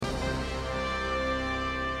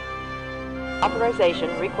Authorization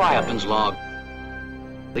required. Captain's log.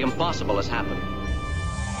 The impossible has happened.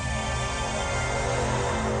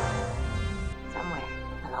 Somewhere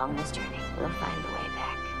along this journey, we'll find the way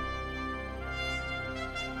back.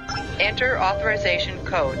 Enter authorization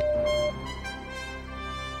code.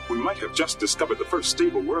 We might have just discovered the first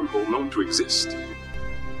stable wormhole known to exist.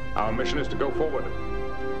 Our mission is to go forward.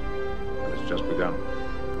 And it's just begun.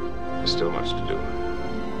 There's still much to do.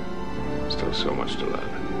 Still so much to learn.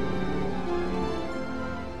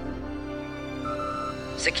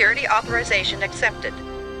 Security authorization accepted.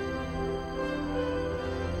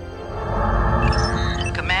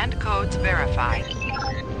 Command codes verified.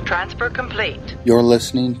 Transfer complete. You're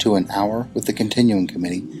listening to An Hour with the Continuing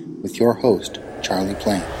Committee with your host, Charlie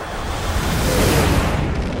Plain.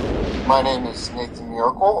 My name is Nathan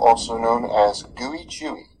Miracle, also known as Gooey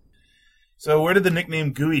Chewy. So where did the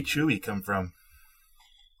nickname Gooey Chewy come from?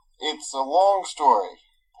 It's a long story.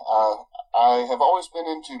 I have always been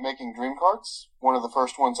into making dream cards. One of the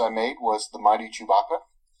first ones I made was the Mighty Chewbacca.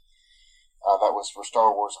 That was for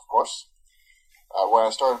Star Wars, of course. When I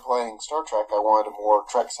started playing Star Trek, I wanted a more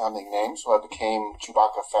Trek-sounding name, so I became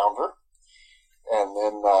Chewbacca Founder. And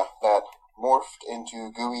then that morphed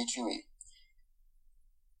into Gooey Chewy.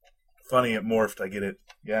 Funny, it morphed. I get it.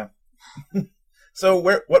 Yeah. So,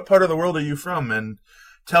 what part of the world are you from? And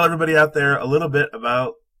tell everybody out there a little bit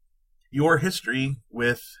about your history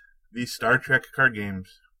with these Star Trek card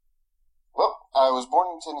games. Well, I was born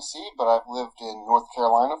in Tennessee, but I've lived in North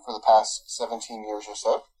Carolina for the past 17 years or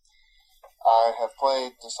so. I have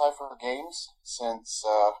played Decipher games since,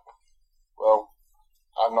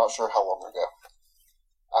 I'm not sure how long ago.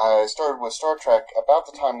 I started with Star Trek about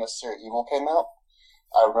the time Necessary Evil came out.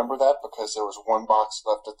 I remember that because there was one box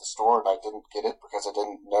left at the store and I didn't get it because I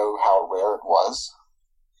didn't know how rare it was.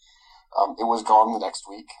 It was gone the next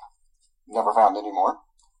week. Never found any more.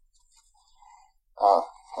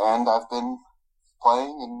 And I've been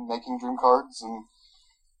playing and making dream cards and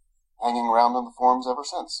hanging around on the forums ever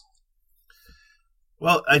since.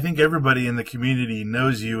 Well, I think everybody in the community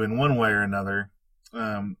knows you in one way or another.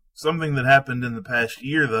 Something that happened in the past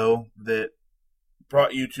year, though, that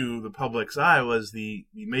brought you to the public's eye was the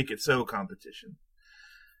Make It So competition.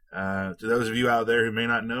 To those of you out there who may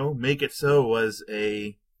not know, Make It So was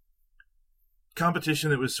a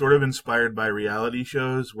competition that was sort of inspired by reality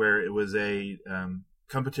shows, where it was a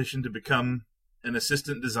competition to become an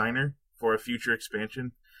assistant designer for a future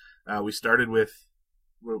expansion. We started with,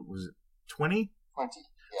 what was it, 20? 20.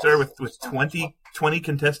 Yes. Started with 20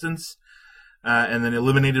 contestants, and then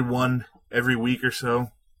eliminated one every week or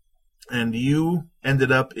so. And you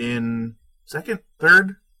ended up in second or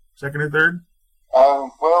third?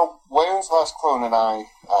 Wayne's Last Clone and I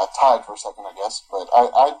tied for second, I guess, but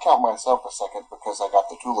I'd count myself as second because I got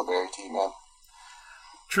the Tulaberry team in.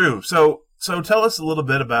 True. So tell us a little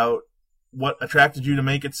bit about what attracted you to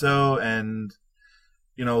Make It So, and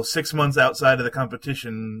 6 months outside of the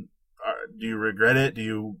competition, do you regret it?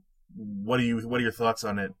 What are your thoughts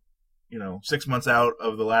on it? 6 months out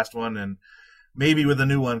of the last one, and maybe with a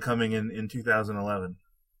new one coming in 2011.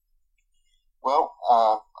 Well,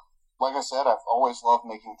 like I said, I've always loved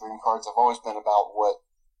making dream cards. I've always been about what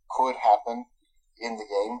could happen in the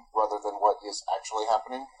game rather than what is actually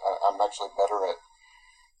happening. I'm actually better at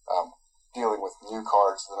dealing with new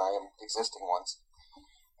cards than I am existing ones.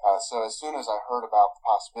 So as soon as I heard about the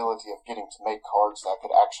possibility of getting to make cards that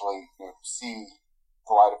could actually see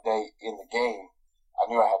the light of day in the game, I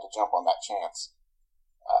knew I had to jump on that chance.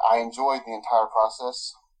 I enjoyed the entire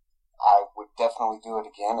process. I would definitely do it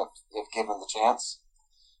again if given the chance.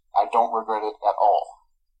 I don't regret it at all.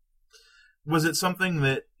 Was it something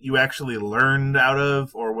that you actually learned out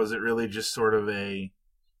of, or was it really just sort of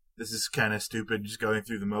this is kind of stupid, just going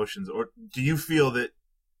through the motions? Or do you feel that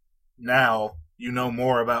now you know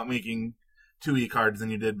more about making 2E cards than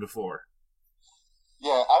you did before?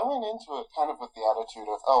 Yeah, I went into it kind of with the attitude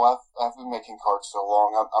of, I've been making cards so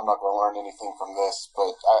long, I'm not going to learn anything from this,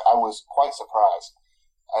 but I was quite surprised.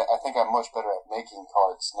 I think I'm much better at making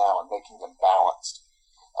cards now and making them balanced,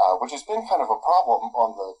 which has been kind of a problem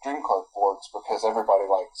on the Dream Card boards because everybody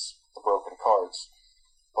likes the broken cards.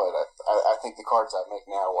 But I think the cards I make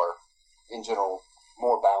now are, in general,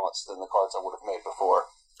 more balanced than the cards I would have made before.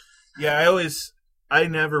 Yeah, I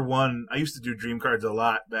never won. I used to do dream cards a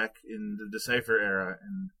lot back in the Decipher era,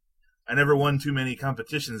 and I never won too many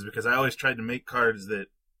competitions because I always tried to make cards that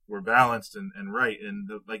were balanced and right. And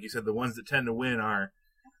like you said, the ones that tend to win are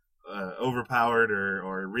overpowered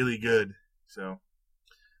or really good. So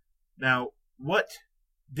now, what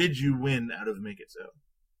did you win out of Make It So?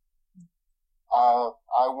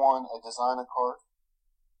 I won a designer card,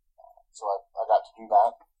 so I got to do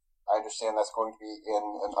that. I understand that's going to be in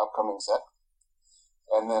an upcoming set.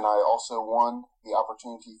 And then I also won the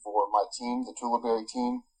opportunity for my team, the Tulaberry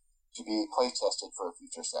team, to be play tested for a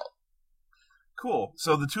future set. Cool.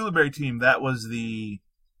 So the Tulaberry team, that was the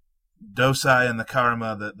Dosai and the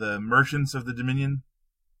Karma, the merchants of the Dominion?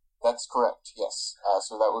 That's correct, yes.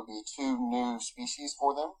 So that would be 2 new species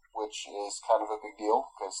for them, which is kind of a big deal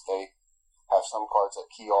because they have some cards that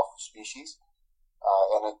key off species.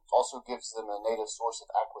 And it also gives them a native source of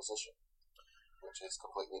acquisition, which is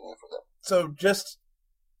completely new for them. So just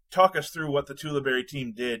talk us through what the Tulaberry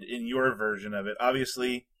team did in your version of it.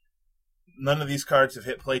 Obviously, none of these cards have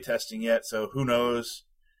hit playtesting yet, so who knows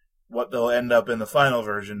what they'll end up in the final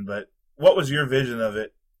version, but what was your vision of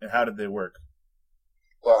it, and how did they work?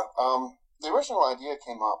 Yeah, the original idea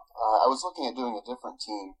came up. I was looking at doing a different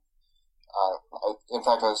team. In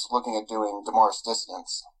fact, I was looking at doing Damaris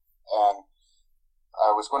Dissonance, and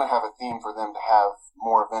I was going to have a theme for them to have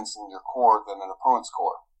more events in your core than an opponent's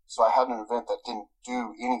core. So I had an event that didn't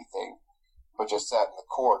do anything, but just sat in the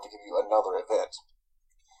core to give you another event.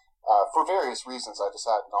 For various reasons, I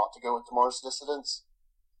decided not to go with Damaris Dissidence.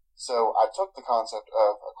 So I took the concept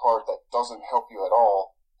of a card that doesn't help you at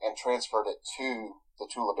all and transferred it to the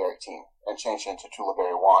Tulaberry team and changed it into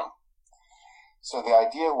Tulaberry 1. So the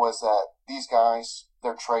idea was that these guys,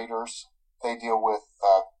 they're traders. They deal with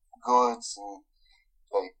goods and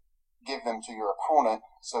they give them to your opponent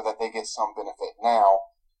so that they get some benefit now,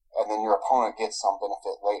 and then your opponent gets some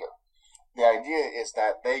benefit later. The idea is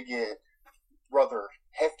that they get rather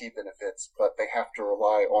hefty benefits, but they have to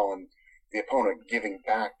rely on the opponent giving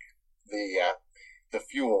back the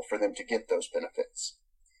fuel for them to get those benefits.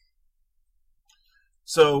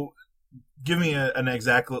 So, give me an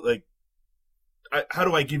exact, how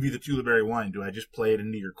do I give you the Tulaberry wine? Do I just play it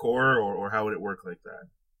into your core, or how would it work like that?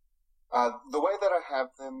 The way that I have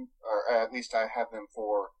them, or at least I have them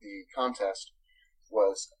for the contest,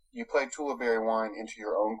 was you played Tulaberry wine into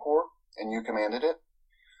your own core, and you commanded it,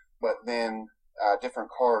 but then different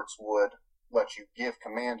cards would let you give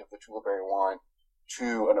command of the Tulaberry wine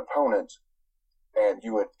to an opponent, and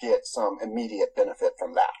you would get some immediate benefit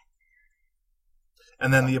from that.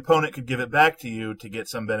 And then the opponent could give it back to you to get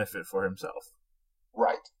some benefit for himself.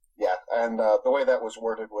 Right, yeah. And the way that was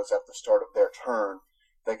worded was at the start of their turn,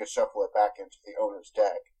 they could shuffle it back into the owner's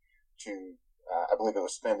deck to, I believe it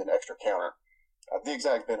was spend an extra counter. The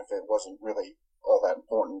exact benefit wasn't really all that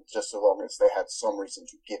important, just so long as they had some reason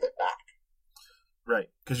to give it back. Right,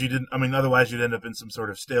 because otherwise you'd end up in some sort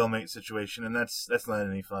of stalemate situation, and that's not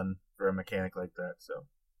any fun for a mechanic like that. So,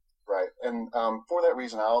 right, and for that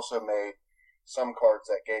reason, I also made some cards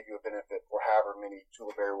that gave you a benefit for however many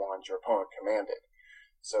Tulaberry wines your opponent commanded.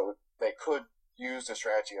 So they could use the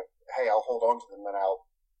strategy of, hey, I'll hold on to them and I'll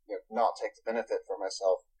not take the benefit for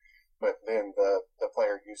myself, but then the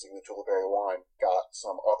player using the Tulaberry wine got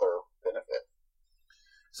some other benefit.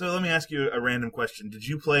 So let me ask you a random question. Did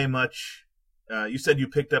you play much? You said you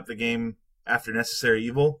picked up the game after Necessary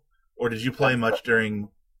Evil, or did you play much when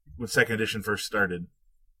 2nd edition first started?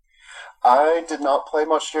 I did not play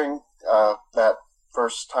much during that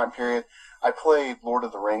first time period. I played Lord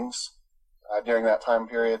of the Rings during that time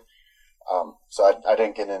period, so I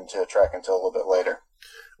didn't get into Trek until a little bit later.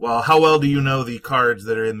 Well, how well do you know the cards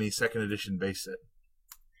that are in the 2nd edition base set?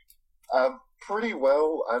 Pretty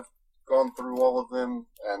well. I've gone through all of them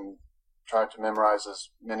and tried to memorize as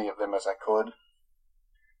many of them as I could.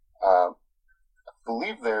 I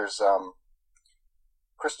believe there's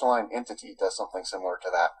Crystalline Entity does something similar to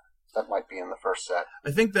that. That might be in the first set.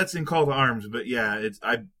 I think that's in Call to Arms, but yeah,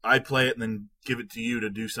 I play it and then give it to you to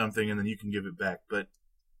do something, and then you can give it back. But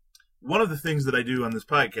one of the things that I do on this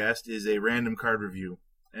podcast is a random card review.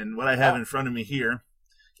 And what I have in front of me here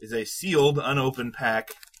is a sealed, unopened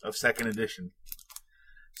pack of 2nd edition.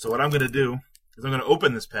 So what I'm going to do is I'm going to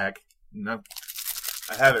open this pack. No,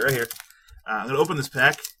 I have it right here. I'm going to open this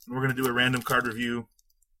pack, and we're going to do a random card review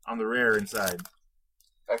on the rare inside.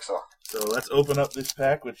 Excellent. So let's open up this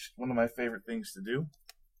pack, which is one of my favorite things to do.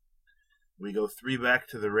 We go 3 back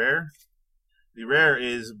to the rare. The rare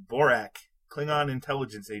is Borak, Klingon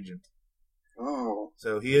Intelligence Agent. Ooh.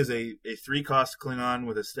 So he is a 3-cost Klingon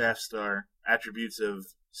with a staff star, attributes of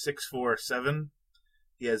 6/4/7.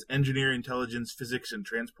 He has Engineer, Intelligence, Physics, and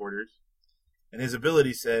Transporters. And his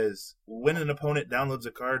ability says, when an opponent downloads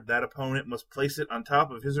a card, that opponent must place it on top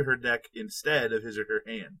of his or her deck instead of his or her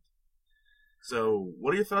hand. So,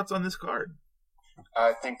 what are your thoughts on this card?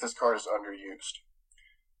 I think this card is underused.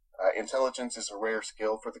 Intelligence is a rare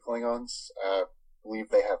skill for the Klingons. I believe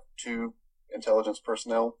they have 2 intelligence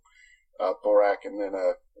personnel, Borak, and then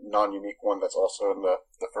a non-unique one that's also in the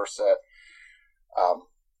first set.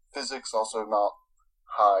 Physics, also not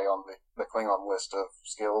high on the Klingon list of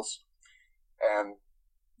skills. And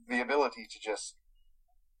the ability to just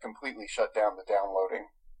completely shut down the downloading,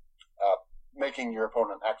 making your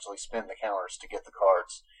opponent actually spin the counters to get the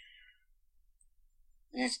cards.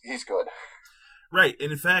 He's good. Right,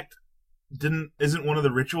 and in fact, isn't one of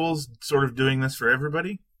the rituals sort of doing this for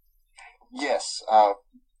everybody? Yes,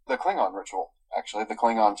 the Klingon ritual, actually, the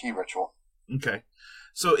Klingon tea ritual. Okay.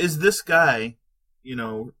 So is this guy,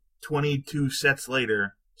 22 sets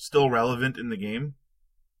later, still relevant in the game?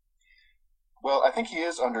 Well, I think he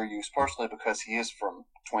is underused, partially because he is from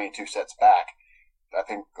 22 sets back. I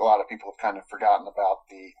think a lot of people have kind of forgotten about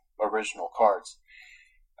the original cards.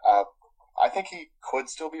 I think he could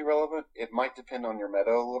still be relevant. It might depend on your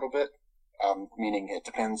meta a little bit, meaning it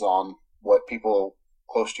depends on what people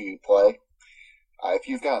close to you play. If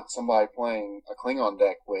you've got somebody playing a Klingon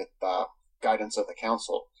deck with Guidance of the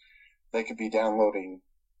Council, they could be downloading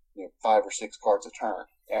 5 or 6 cards a turn,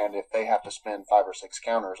 and if they have to spend 5 or 6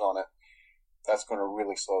 counters on it, that's going to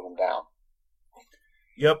really slow them down.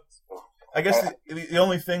 Yep. I guess the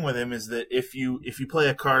only thing with him is that if you play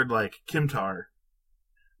a card like Kimtar,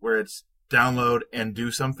 where it's download and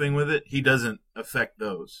do something with it, he doesn't affect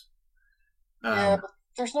those. Yeah, but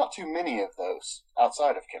there's not too many of those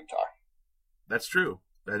outside of Kimtar. That's true.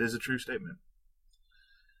 That is a true statement.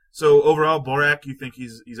 So overall, Borak, you think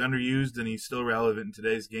he's underused and he's still relevant in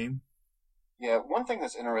today's game? Yeah, one thing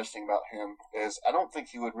that's interesting about him is I don't think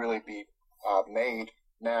he would really be made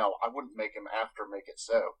now. I wouldn't make him after Make It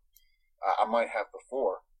So. I might have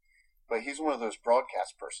before. But he's one of those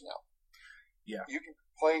broadcast personnel. Yeah. You can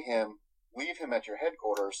play him, leave him at your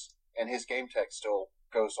headquarters, and his game text still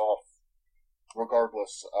goes off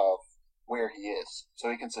regardless of where he is.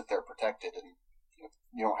 So he can sit there protected and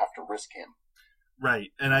you don't have to risk him.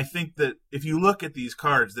 Right. And I think that if you look at these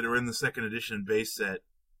cards that are in the second edition base set,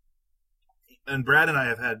 and Brad and I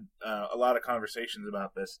have had a lot of conversations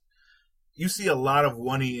about this, you see a lot of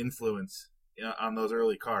 1E influence on those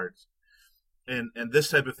early cards. And this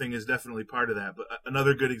type of thing is definitely part of that. But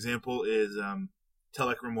another good example is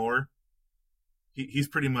Telek Ramor. He's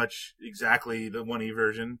pretty much exactly the 1E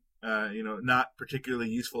version. Not particularly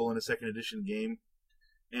useful in a second edition game.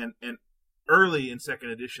 And early in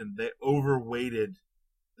second edition, they overweighted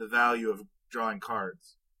the value of drawing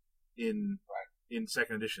cards in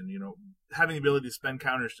second edition. Having the ability to spend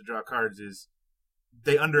counters to draw cards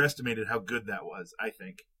they underestimated how good that was, I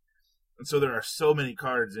think. And so there are so many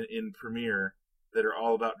cards in Premier that are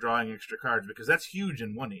all about drawing extra cards, because that's huge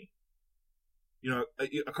in 1E.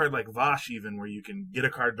 A card like Vosh, even, where you can get a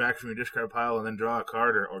card back from your discard pile and then draw a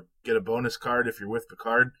card, or get a bonus card if you're with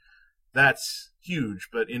Picard, that's huge.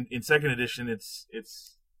 But in second edition, it's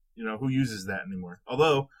who uses that anymore?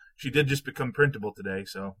 Although, she did just become printable today,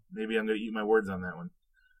 so maybe I'm going to eat my words on that one.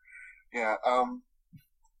 Yeah,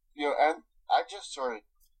 and I just started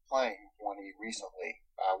playing 1E recently.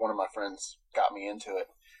 One of my friends got me into it,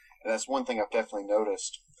 and that's one thing I've definitely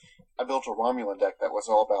noticed. I built a Romulan deck that was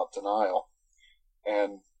all about denial,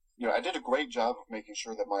 and I did a great job of making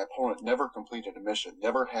sure that my opponent never completed a mission,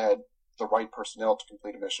 never had the right personnel to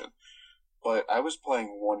complete a mission. But I was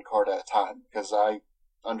playing one card at a time because I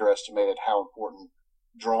underestimated how important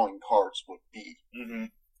drawing cards would be. Mm-hmm.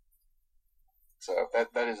 So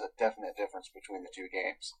that is a definite difference between the two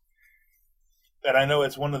games. And I know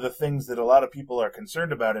it's one of the things that a lot of people are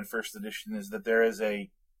concerned about in first edition, is that there is a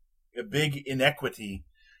big inequity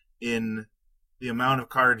in the amount of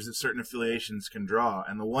cards that certain affiliations can draw,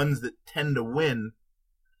 and the ones that tend to win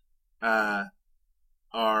are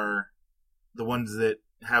the ones that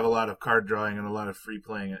have a lot of card drawing and a lot of free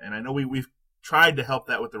playing. And I know we've tried to help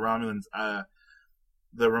that with the Romulans.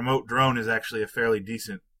 The remote drone is actually a fairly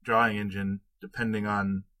decent drawing engine, depending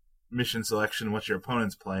on mission selection and what your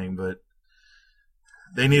opponent's playing, but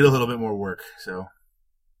they need a little bit more work. So,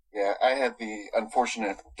 yeah, I had the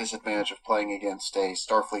unfortunate disadvantage of playing against a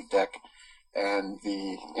Starfleet deck, and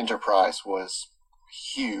the Enterprise was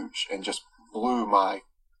huge and just blew my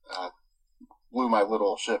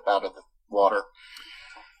little ship out of the water.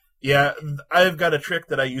 Yeah, I've got a trick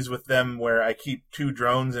that I use with them where I keep 2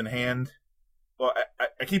 drones in hand. Well,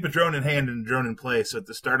 I keep a drone in hand and a drone in play, so at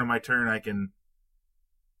the start of my turn I can,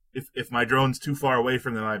 if my drone's too far away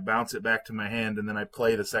from them, I bounce it back to my hand and then I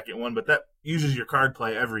play the second one. But that uses your card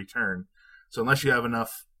play every turn. So unless you have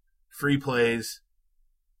enough free plays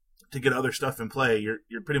to get other stuff in play,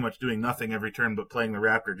 you're pretty much doing nothing every turn but playing the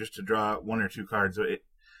Raptor just to draw 1 or 2 cards. So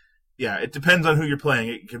it depends on who you're playing.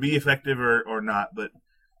 It can be effective or not, but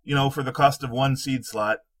for the cost of 1 seed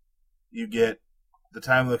slot, you get the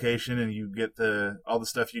time, location, and you get all the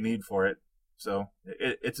stuff you need for it. So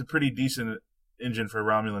it's a pretty decent engine for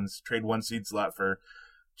Romulans, trade 1 seed slot for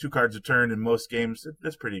 2 cards a turn in most games.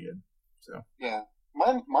 That's pretty good. So yeah,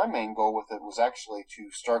 my main goal with it was actually to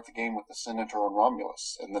start the game with the Senator and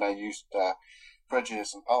Romulus, and then I used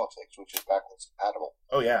Prejudice and Politics, which is backwards compatible.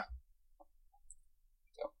 Oh yeah.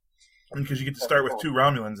 Because you get to start with 2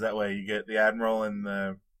 Romulans that way. You get the Admiral and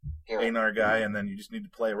the Anar guy, and then you just need to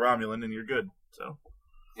play a Romulan, and you're good. So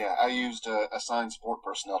yeah, I used assigned support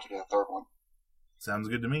personnel to do the 3rd one. Sounds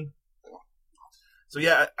good to me. So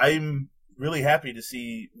yeah, I'm really happy to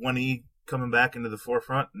see 1E coming back into the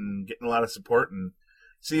forefront and getting a lot of support and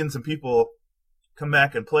seeing some people come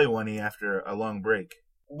back and play 1E after a long break.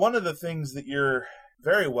 One of the things that you're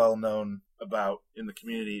very well known about in the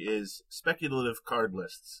community is speculative card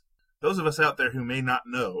lists. Those of us out there who may not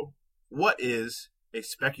know, what is a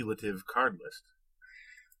speculative card list?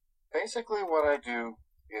 Basically what I do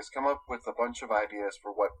is come up with a bunch of ideas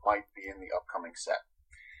for what might be in the upcoming set.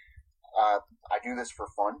 I do this for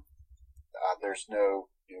fun. There's no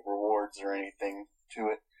rewards or anything to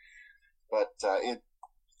it, but it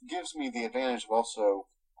gives me the advantage of also,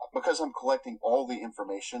 because I'm collecting all the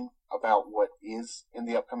information about what is in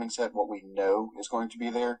the upcoming set, what we know is going to be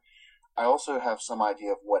there, I also have some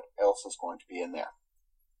idea of what else is going to be in there.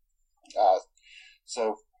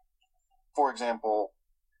 So, for example,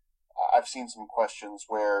 I've seen some questions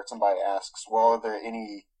where somebody asks, well, are there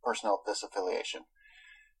any personnel of this affiliation?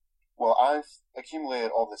 Well, I've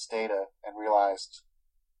accumulated all this data and realized,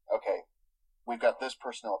 okay, we've got this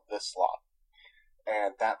personnel at this slot,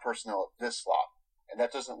 and that personnel at this slot, and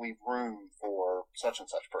that doesn't leave room for such and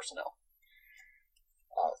such personnel.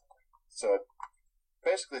 So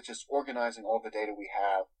basically it's just organizing all the data we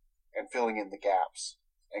have and filling in the gaps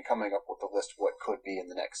and coming up with a list of what could be in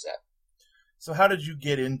the next set. So how did you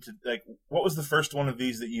get into, what was the first one of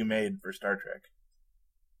these that you made for Star Trek?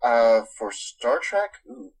 For Star Trek?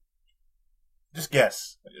 Ooh. Just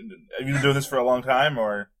guess. Have you been doing this for a long time,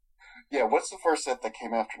 or? Yeah, what's the first set that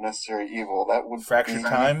came after Necessary Evil? That would Fractured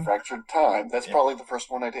Time? Fractured Time. That's probably the first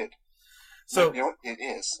one I did. So, you know what? It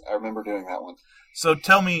is. I remember doing that one. So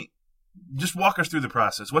tell me, just walk us through the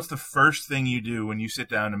process. What's the first thing you do when you sit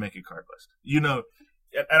down to make a card list? You know,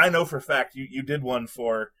 and I know for a fact you did one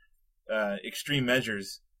for Extreme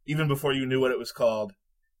Measures even before you knew what it was called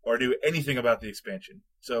or knew anything about the expansion.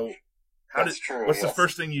 So what's the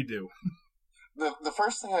first thing you do? The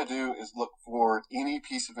first thing I do is look for any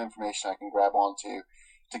piece of information I can grab onto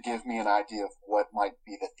to give me an idea of what might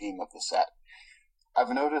be the theme of the set. I've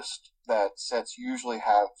noticed that sets usually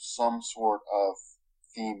have some sort of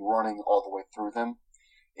theme running all the way through them.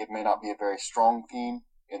 It may not be a very strong theme.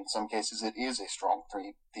 In some cases, it is a strong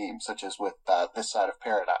theme, such as with This Side of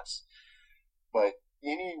Paradise. But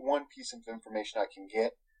any one piece of information I can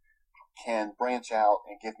get can branch out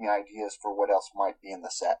and give me ideas for what else might be in the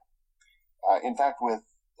set. In fact, with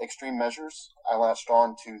Extreme Measures, I latched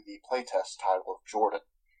on to the playtest title of Jordan.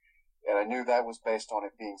 And I knew that was based on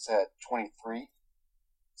it being set 23.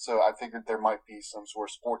 So I figured there might be some sort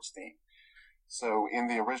of sports theme. So in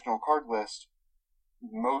the original card list,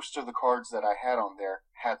 most of the cards that I had on there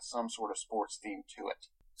had some sort of sports theme to it.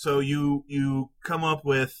 So you come up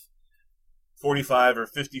with 45 or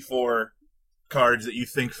 54 cards that you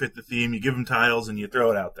think fit the theme, you give them titles, and you throw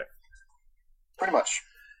it out there. Pretty much.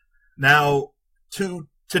 Now, to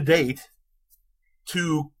date,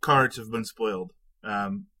 2 cards have been spoiled.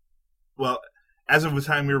 Well, as of the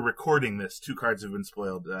time we were recording this, 2 cards have been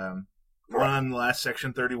spoiled. One on the last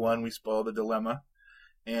Section 31, we spoiled a Dilemma,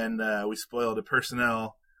 and we spoiled a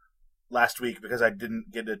Personnel last week because I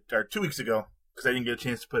didn't get it, or 2 weeks ago, because I didn't get a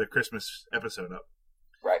chance to put a Christmas episode up.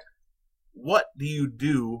 Right. What do you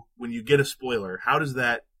do when you get a spoiler? How does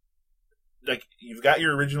that, you've got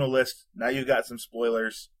your original list, now you've got some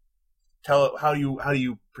spoilers. How do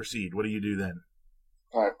you proceed? What do you do then?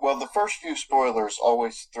 All right. Well, the first few spoilers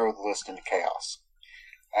always throw the list into chaos,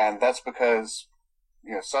 and that's because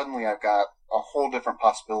suddenly I've got a whole different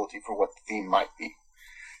possibility for what the theme might be.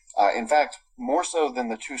 In fact, more so than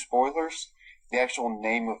the 2 spoilers, the actual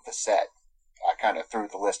name of the set, I kind of threw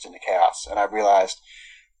the list into chaos, and I realized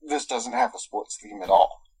this doesn't have a sports theme at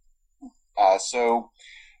all. So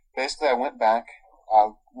basically, I went back,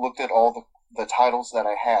 looked at all the titles that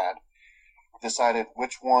I had, decided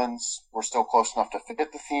which ones were still close enough to fit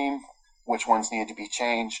the theme, which ones needed to be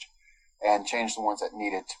changed, and changed the ones that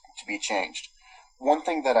needed to be changed. One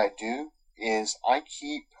thing that I do is I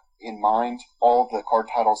keep in mind all the card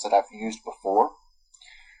titles that I've used before.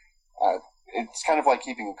 It's kind of like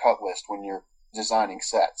keeping a cut list when you're designing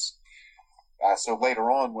sets. So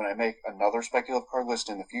later on, when I make another speculative card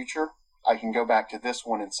list in the future, I can go back to this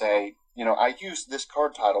one and say, I used this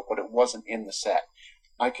card title, but it wasn't in the set.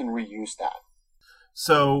 I can reuse that.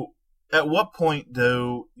 So, at what point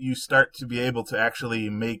do you start to be able to actually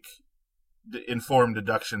make informed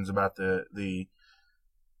deductions about the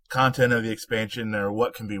content of the expansion, or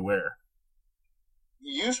what can be where?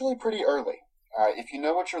 Usually pretty early. If you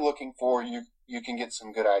know what you're looking for, you can get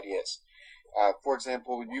some good ideas. For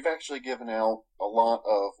example, you've actually given out a lot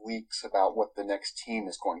of leaks about what the next team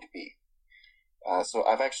is going to be. So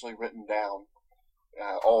I've actually written down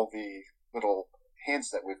all the little hints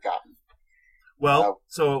that we've gotten. Well,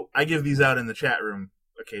 so I give these out in the chat room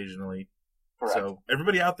occasionally. Correct. So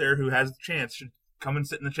everybody out there who has the chance should come and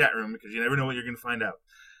sit in the chat room, because you never know what you're going to find out.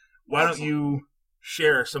 Why don't you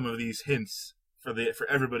share some of these hints for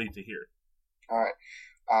everybody to hear? All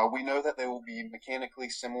right. We know that they will be mechanically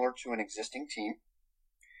similar to an existing team.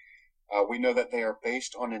 We know that they are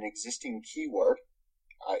based on an existing keyword.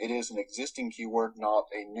 It is an existing keyword, not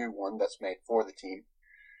a new one that's made for the team.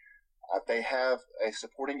 They have a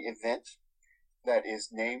supporting event that is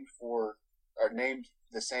named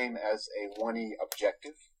the same as a 1E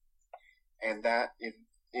objective, and that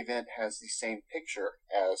event has the same picture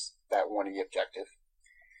as that 1E objective.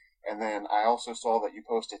 And then I also saw that you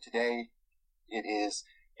posted today, it is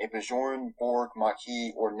a Bajoran, Borg,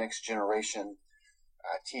 Maquis, or Next Generation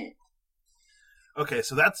team. Okay,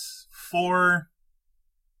 so that's 4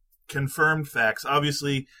 confirmed facts.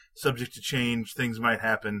 Obviously, subject to change, things might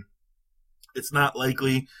happen. It's not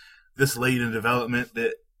likely this late in development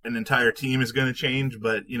that an entire team is going to change,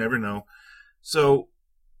 but you never know. So,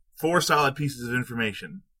 4 solid pieces of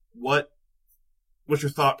information. What's your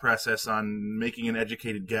thought process on making an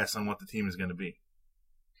educated guess on what the team is going to be?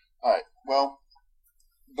 All right. Well,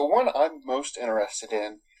 the one I'm most interested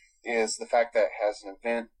in is the fact that it has an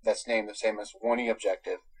event that's named the same as 1E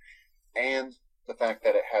objective, and the fact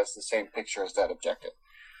that it has the same picture as that objective.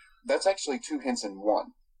 That's actually 2 hints in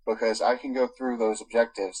one, because I can go through those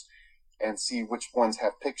objectives and see which ones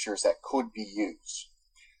have pictures that could be used.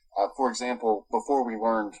 For example, before we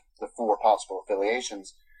learned the 4 possible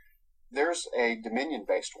affiliations, there's a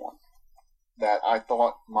Dominion-based one that I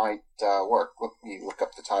thought might work. Let me look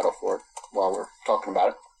up the title for it while we're talking about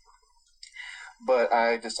it. But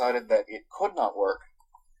I decided that it could not work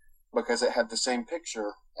because it had the same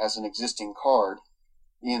picture as an existing card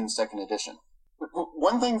in 2nd edition.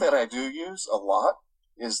 One thing that I do use a lot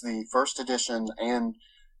is the 1st edition and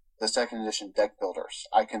the 2nd edition deck builders.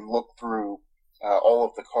 I can look through all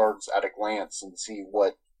of the cards at a glance and see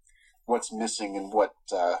what's missing and what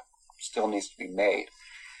still needs to be made.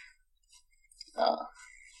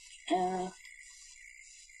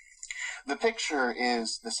 The picture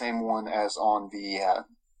is the same one as on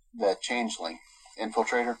the Changeling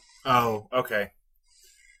Infiltrator. Oh, okay.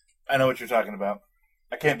 I know what you're talking about.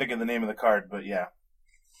 I can't think of the name of the card, but yeah.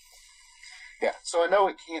 Yeah, so I know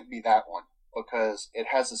it can't be that one because it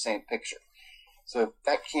has the same picture. So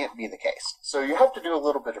that can't be the case. So you have to do a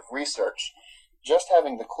little bit of research. Just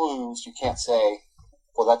having the clues, you can't say,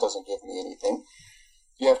 well, that doesn't give me anything.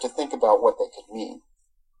 You have to think about what they could mean.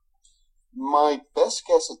 My best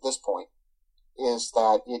guess at this point is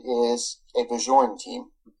that it is a Bajoran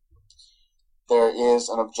team. There is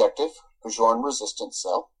an objective, Bajoran resistance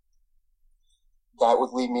cell. That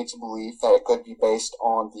would lead me to believe that it could be based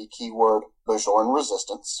on the keyword Bajoran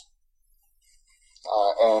resistance.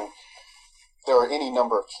 And there are any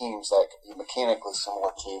number of teams that could be mechanically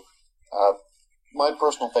similar to. My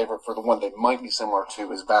personal favorite for the one they might be similar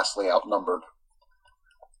to is Vastly Outnumbered.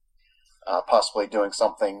 Possibly doing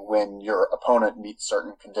something when your opponent meets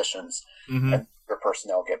certain conditions and your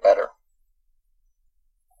personnel get better.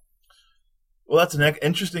 Well, that's an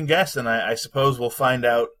interesting guess, and I suppose we'll find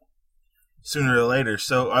out sooner or later.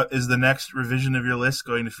 So is the next revision of your list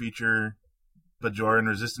going to feature Bajoran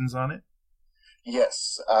Resistance on it?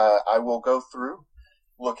 Yes. I will go through,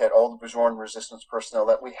 look at all the Bajoran Resistance personnel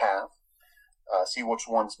that we have, see which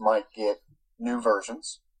ones might get new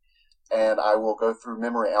versions, and I will go through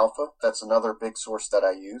Memory Alpha. That's another big source that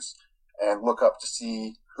I use, and look up to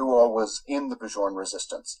see who all was in the Bajoran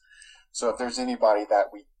Resistance. So if there's anybody that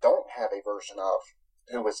we don't have a version of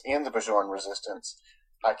who was in the Bajoran Resistance,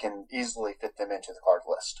 I can easily fit them into the card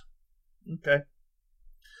list. Okay.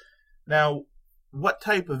 Now, what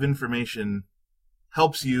type of information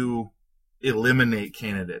helps you eliminate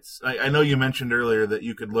candidates? I know you mentioned earlier that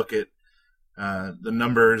you could look at the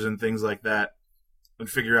numbers and things like that and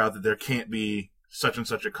figure out that there can't be such and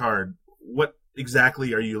such a card. What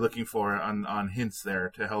exactly are you looking for on hints there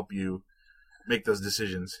to help you make those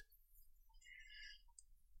decisions?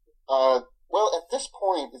 Well, at this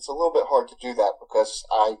point, it's a little bit hard to do that because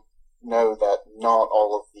I know that not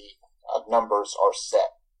all of the numbers are set.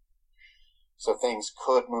 So things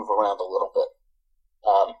could move around a little bit.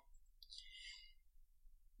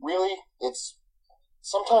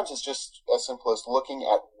 sometimes it's just as simple as looking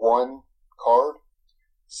at one card,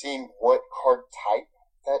 seeing what card type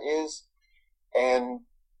that is, and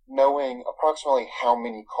knowing approximately how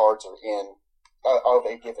many cards are in of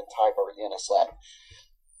a given type are in a set.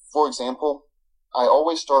 For example, I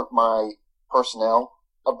always start my personnel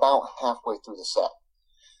about halfway through the set.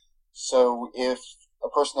 So if a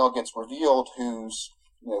personnel gets revealed who's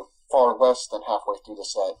far less than halfway through the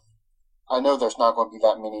set, I know there's not going to be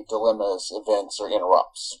that many dilemmas, events, or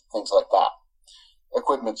interrupts, things like that.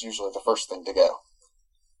 Equipment's usually the first thing to go.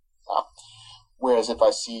 Whereas if I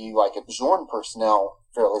see like a Bjorn personnel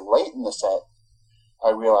fairly late in the set, I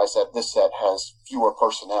realize that this set has fewer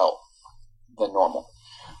personnel than normal.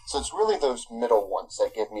 So it's really those middle ones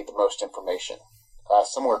that give me the most information,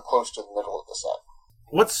 somewhere close to the middle of the set.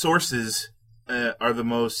 What sources are the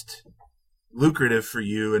most lucrative for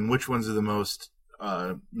you, and which ones are the most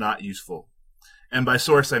not useful? And by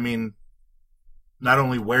source, I mean not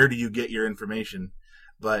only where do you get your information,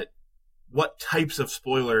 but what types of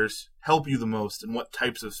spoilers help you the most, and what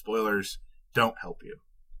types of spoilers don't help you?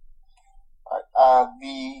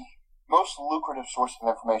 The most lucrative source of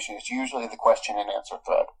information is usually the question and answer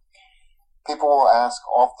thread. People will ask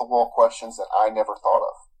off-the-wall questions that I never thought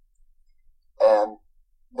of. And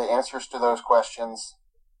the answers to those questions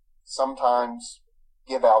sometimes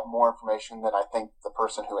give out more information than I think the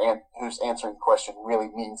person who's answering the question really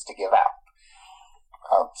means to give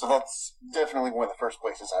out. So that's definitely one of the first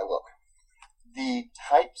places I look. The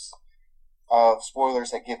types of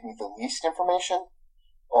spoilers that give me the least information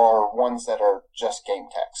are ones that are just game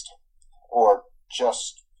text, or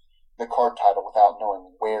just the card title without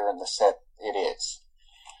knowing where in the set it is.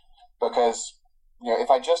 Because, if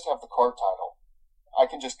I just have the card title, I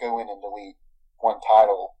can just go in and delete one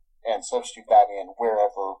title and substitute that in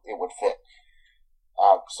wherever it would fit.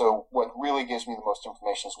 So what really gives me the most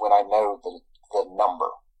information is when I know the number.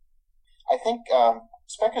 I think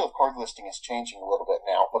speculative card listing is changing a little bit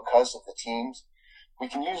now because of the teams. We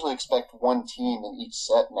can usually expect one team in each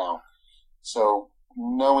set now. So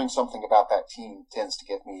knowing something about that team tends to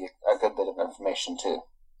give me a good bit of information too.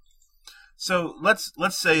 So let's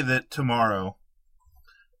say that tomorrow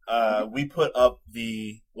we put up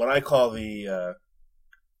what I call the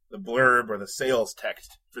blurb or the sales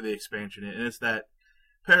text for the expansion, and it's that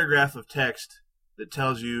paragraph of text that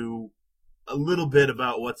tells you a little bit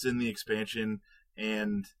about what's in the expansion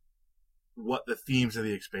and what the themes of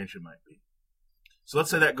the expansion might be. So let's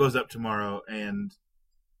say that goes up tomorrow, and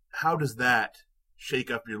how does that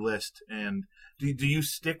shake up your list? And do you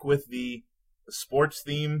stick with the sports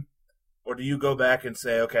theme, or do you go back and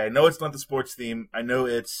say, okay, I know it's not the sports theme, I know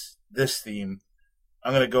it's this theme,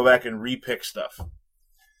 I'm going to go back and repick stuff?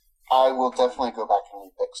 I will definitely go back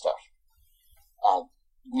and repick stuff.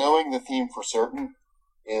 Knowing the theme for certain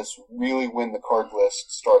is really when the card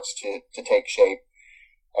list starts to take shape,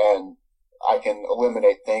 and I can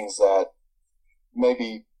eliminate things that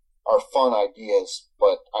maybe are fun ideas,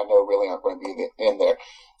 but I know really aren't going to be in there.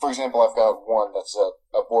 For example, I've got one that's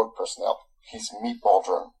a board personnel. He's a meatball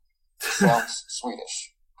drone. Sounds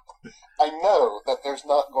Swedish. I know that there's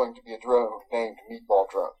not going to be a drone named Meatball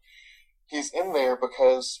Drone. He's in there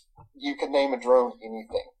because you can name a drone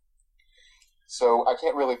anything. So I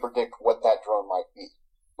can't really predict what that drone might be.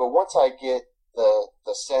 But once I get the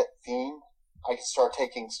set theme, I can start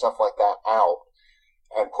taking stuff like that out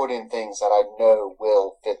and put in things that I know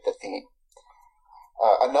will fit the theme.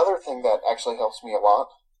 Another thing that actually helps me a lot,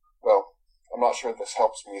 well, I'm not sure this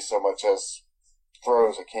helps me so much as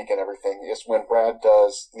throws a kink and everything, is when Brad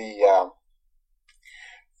does the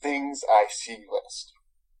things I see list.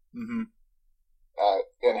 Mm-hmm.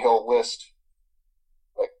 And he'll list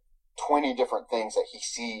like 20 different things that he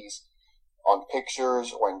sees on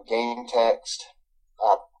pictures or in game text.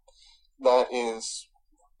 That is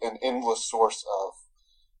an endless source of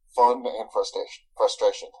fun and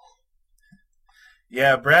frustration.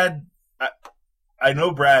 Yeah, Brad, I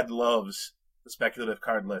know Brad loves the speculative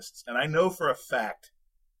card lists, and I know for a fact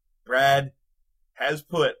Brad has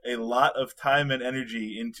put a lot of time and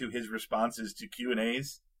energy into his responses to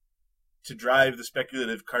Q&As to drive the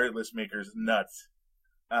speculative card list makers nuts.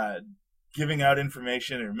 Giving out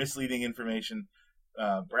information or misleading information.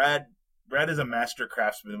 Brad is a master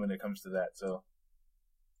craftsman when it comes to that. So,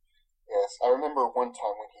 yes, I remember one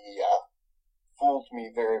time when he fooled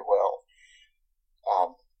me very well.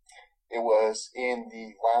 It was in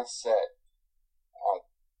the last set.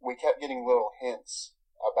 We kept getting little hints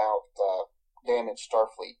about damaged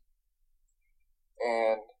Starfleet.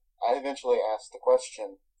 And I eventually asked the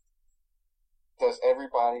question, does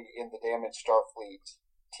everybody in the damaged Starfleet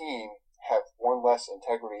team have one less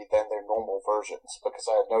integrity than their normal versions, because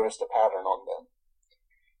I had noticed a pattern on them.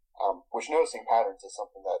 Which noticing patterns is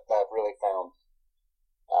something that I've really found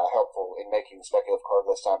helpful in making speculative card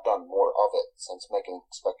lists. I've done more of it since making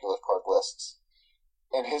speculative card lists.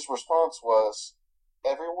 And his response was,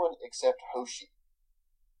 everyone except Hoshi.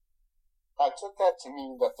 I took that to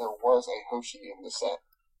mean that there was a Hoshi in the set.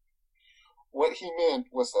 What he meant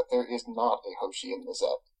was that there is not a Hoshi in the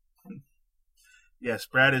set. Yes,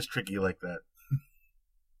 Brad is tricky like that.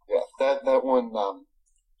 Yeah, that one, I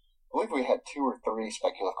believe we had 2 or 3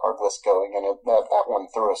 speculative card lists going, and that one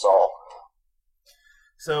threw us all.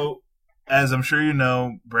 So, as I'm sure you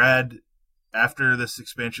know, Brad, after this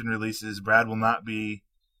expansion releases, Brad will not be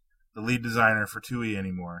the lead designer for TUI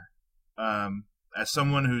anymore. As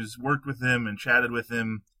someone who's worked with him and chatted with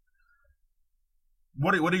him,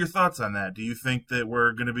 what are your thoughts on that? Do you think that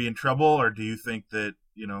we're going to be in trouble, or do you think that,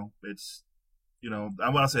 I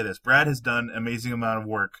want to say this. Brad has done an amazing amount of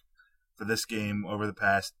work for this game over the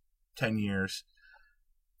past 10 years,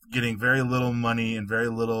 getting very little money and very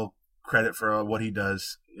little credit for what he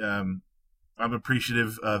does. I'm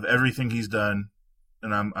appreciative of everything he's done,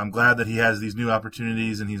 and I'm glad that he has these new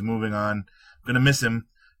opportunities and he's moving on. I'm going to miss him,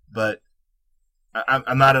 but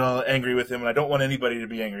I'm not at all angry with him, and I don't want anybody to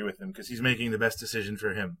be angry with him because he's making the best decision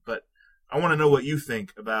for him. But I want to know what you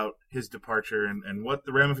think about his departure and what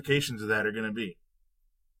the ramifications of that are going to be.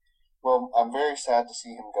 Well, I'm very sad to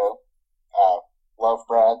see him go. Love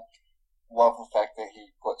Brad. Love the fact that he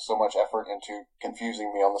put so much effort into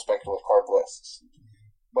confusing me on the speculative card lists.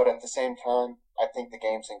 But at the same time, I think the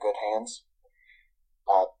game's in good hands.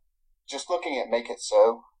 Just looking at Make It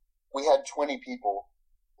So, we had 20 people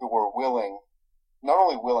who were willing, not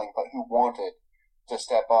only willing, but who wanted to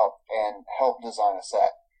step up and help design a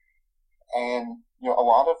set. And, a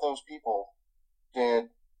lot of those people did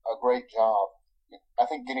a great job. I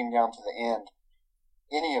think getting down to the end,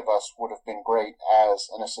 any of us would have been great as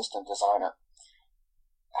an assistant designer.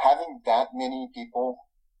 Having that many people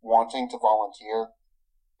wanting to volunteer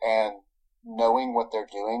and knowing what they're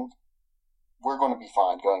doing, we're going to be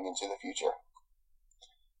fine going into the future.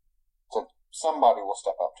 So somebody will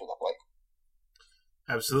step up to the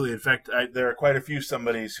plate. Absolutely. In fact, there are quite a few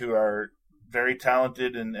somebodies who are very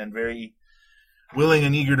talented and very willing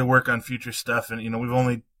and eager to work on future stuff. And, we've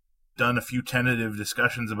only done a few tentative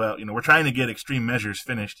discussions about, we're trying to get Extreme Measures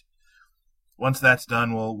finished. Once that's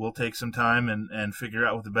done, we'll take some time and figure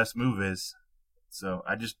out what the best move is. So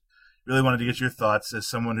I just really wanted to get your thoughts as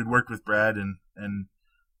someone who'd worked with Brad and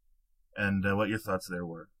what your thoughts there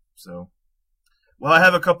were. So, well, I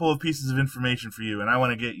have a couple of pieces of information for you, and I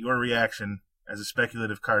want to get your reaction as a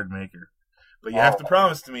speculative card maker. But you have to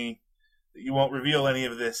promise to me that you won't reveal any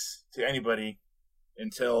of this to anybody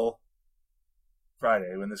until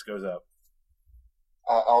Friday when this goes up.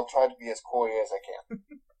 I'll try to be as coy as I can.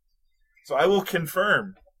 So I will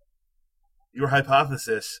confirm your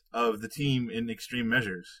hypothesis of the team in Extreme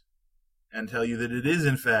Measures and tell you that it is,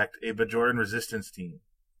 in fact, a Bajoran Resistance team.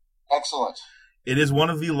 Excellent. It is one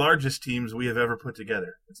of the largest teams we have ever put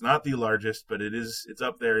together. It's not the largest, but it's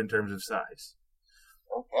up there in terms of size.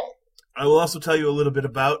 Okay. I will also tell you a little bit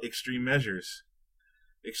about Extreme Measures.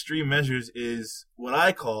 Extreme Measures is what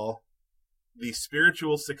I call the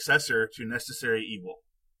spiritual successor to Necessary Evil.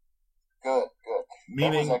 Good.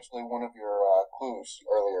 That was actually one of your clues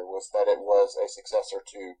earlier, was that it was a successor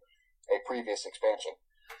to a previous expansion.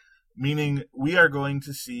 Meaning we are going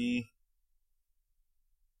to see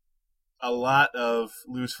a lot of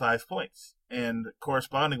lose 5 points. And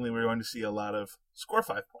correspondingly, we're going to see a lot of score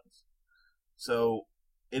 5 points. So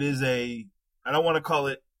it is I don't want to call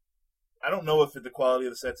it, I don't know if the quality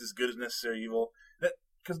of the set's as good as Necessary Evil.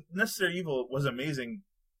 Because Necessary Evil was amazing,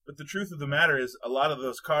 but the truth of the matter is a lot of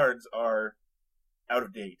those cards are out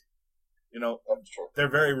of date. That's true. They're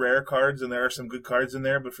very rare cards, and there are some good cards in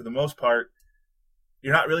there, but for the most part,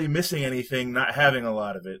 you're not really missing anything not having a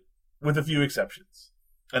lot of it, with a few exceptions.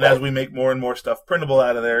 And as we make more and more stuff printable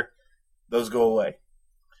out of there, those go away.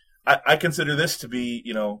 I consider this to be,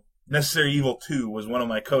 Necessary Evil 2 was one of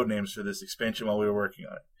my code names for this expansion while we were working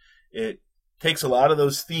on it. It takes a lot of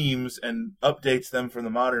those themes and updates them from the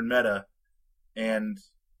modern meta and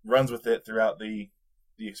runs with it throughout the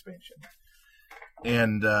expansion.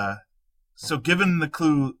 And so given the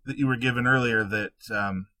clue that you were given earlier that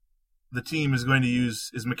the team is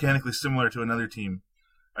mechanically similar to another team,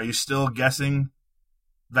 are you still guessing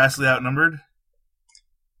vastly outnumbered?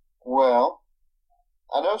 Well,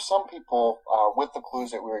 I know some people, with the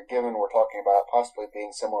clues that we were given, were talking about possibly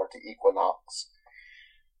being similar to Equinox.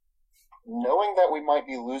 Knowing that we might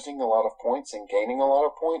be losing a lot of points and gaining a lot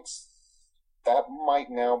of points, that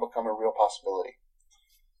might now become a real possibility.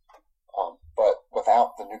 but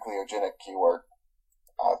without the nucleogenic keyword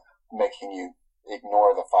making you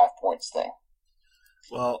ignore the 5 points thing.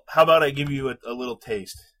 Well, how about I give you a little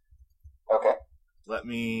taste? Okay. Let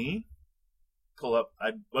me pull up.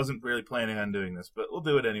 I wasn't really planning on doing this, but we'll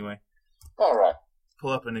do it anyway. All right.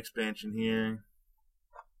 Pull up an expansion here,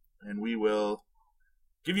 and we will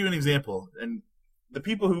give you an example. And the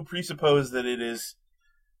people who presuppose that it is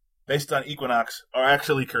based on Equinox are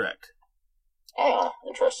actually correct. Ah,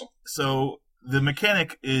 interesting. So the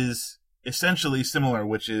mechanic is essentially similar,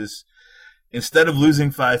 which is instead of losing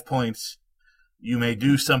 5 points, you may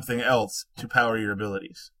do something else to power your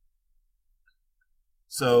abilities.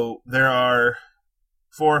 So there are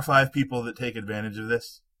 4 or 5 people that take advantage of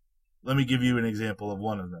this. Let me give you an example of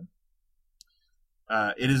one of them.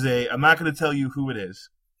 I'm not going to tell you who it is,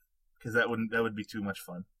 because that would be too much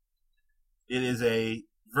fun. It is a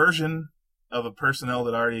version of a personnel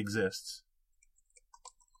that already exists.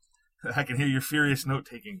 I can hear your furious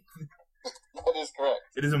note-taking. That is correct.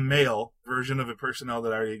 It is a male version of a personnel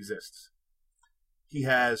that already exists. He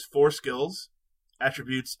has 4 skills,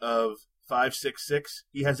 attributes of 5, 6, 6.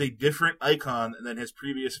 He has a different icon than his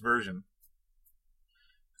previous version.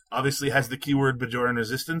 Obviously has the keyword Bajoran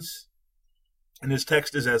Resistance. And his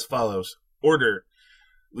text is as follows. Order.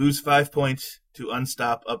 Lose 5 points to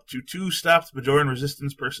unstop up to 2 stopped Bajoran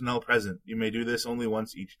Resistance personnel present. You may do this only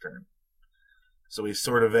once each turn. So he's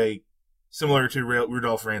sort of similar to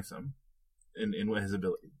Rudolph Ransom in his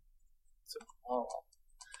ability. So.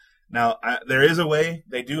 Now, there is a way,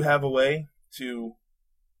 they do have a way to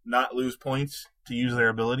not lose points to use their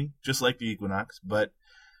ability, just like the Equinox, but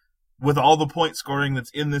with all the point scoring that's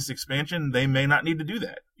in this expansion, they may not need to do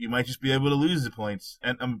that. You might just be able to lose the points.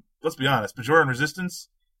 And let's be honest, Bajoran Resistance,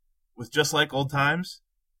 with just like old times,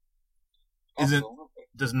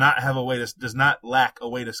 does not lack a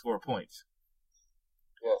way to score points.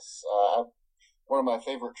 Yes, one of my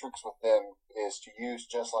favorite tricks with them is to use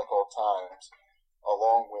Just Like Old Times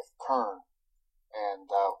along with Kern, and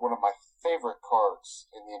one of my favorite cards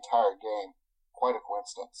in the entire game, quite a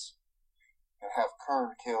coincidence, and have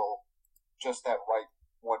Kern kill just that right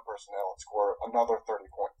one personnel and score another 30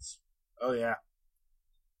 points. Oh yeah,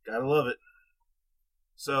 gotta love it.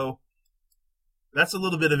 So that's a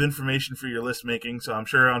little bit of information for your list making, so I'm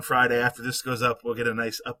sure on Friday after this goes up, we'll get a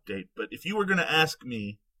nice update. But if you were going to ask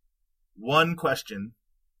me one question,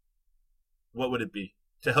 what would it be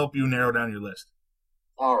to help you narrow down your list?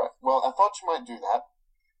 All right. Well, I thought you might do that,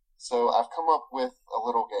 so I've come up with a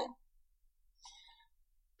little game.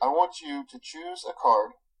 I want you to choose a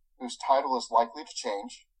card whose title is likely to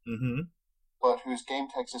change, but whose game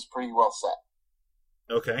text is pretty well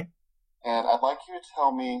set. Okay. And I'd like you to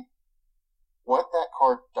tell me what that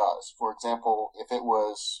card does. For example, if it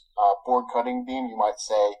was Board Cutting Beam, you might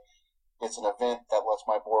say it's an event that lets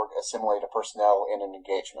my board assimilate a personnel in an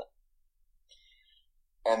engagement.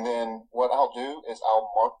 And then what I'll do is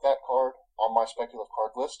I'll mark that card on my speculative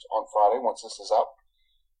card list on Friday once this is up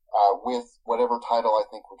with whatever title I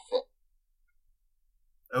think would fit.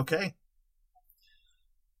 Okay.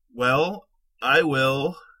 Well, I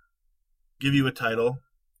will give you a title.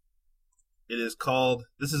 It is called.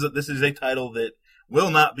 This is a title that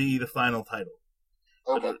will not be the final title.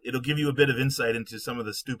 Okay. It'll give you a bit of insight into some of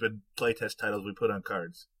the stupid playtest titles we put on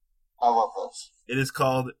cards. I love those. It is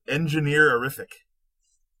called Engineer-Orific.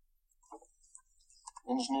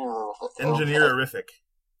 Engineer-Orific. Engineer-Orific.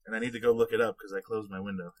 And I need to go look it up because I closed my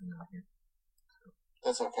window.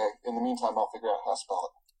 That's okay. In the meantime, I'll figure out how to spell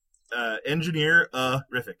it.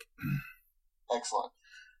 Engineer-Orific. Excellent.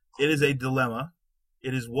 It is a dilemma.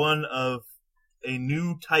 It is one of a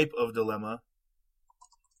new type of dilemma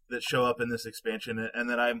that show up in this expansion and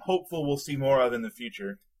that I'm hopeful we'll see more of in the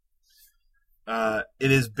future.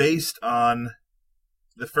 It is based on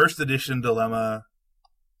the first edition dilemma,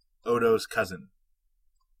 Odo's Cousin.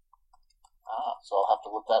 So I'll have to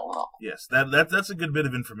look that one up. Yes, that's a good bit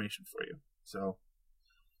of information for you. So,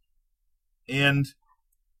 and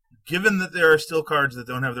given that there are still cards that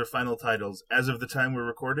don't have their final titles as of the time we're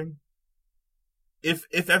recording,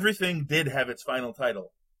 if everything did have its final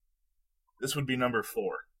title, this would be number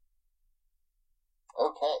 4.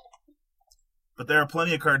 Okay. But there are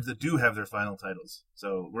plenty of cards that do have their final titles.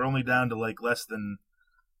 So we're only down to like less than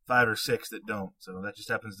 5 or 6 that don't. So that just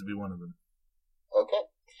happens to be one of them. Okay.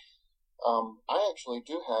 I actually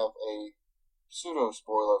do have a pseudo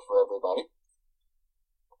spoiler for everybody.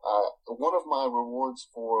 One of my rewards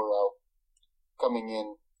for coming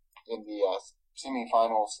in the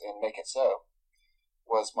semifinals in Make It So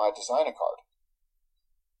was my designer card.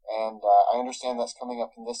 And I understand that's coming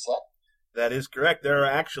up in this set. That is correct. There are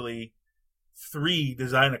actually 3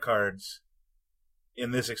 designer cards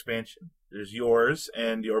in this expansion. There's yours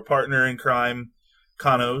and your partner in crime,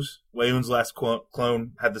 Kano's. Weyoun's last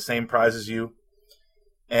clone had the same prize as you.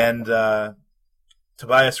 And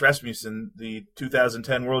Tobias Rasmussen, the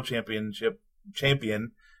 2010 World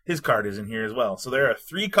champion, his card is in here as well. So there are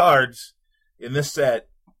 3 cards in this set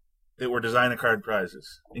that were Design-A-Card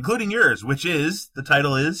prizes, including yours, which is, the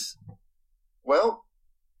title is... Well,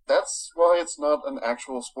 that's why it's not an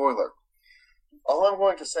actual spoiler. All I'm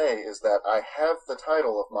going to say is that I have the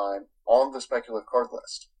title of mine on the speculative card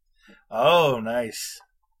list. Oh, nice.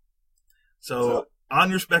 So on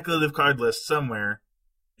your speculative card list somewhere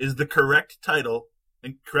is the correct title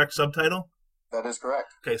and correct subtitle? That is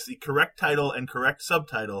correct. Okay, so the correct title and correct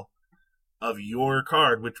subtitle of your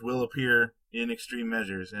card, which will appear in Extreme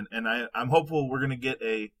Measures. And I'm hopeful we're going to get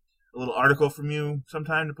a little article from you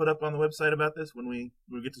sometime to put up on the website about this when we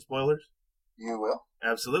get to spoilers. You will.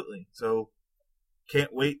 Absolutely. So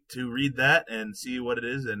can't wait to read that and see what it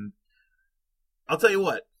is. And I'll tell you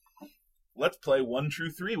what, let's play 1 True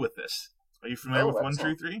 3 with this. Are you familiar with 1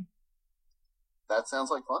 True 3? That sounds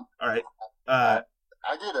like fun. All right.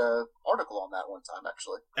 I did an article on that one time,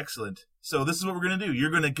 actually. Excellent. So this is what we're going to do. You're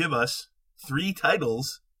going to give us 3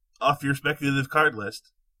 titles off your speculative card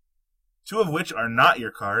list, 2 of which are not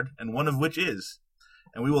your card, and 1 of which is.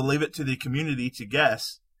 And we will leave it to the community to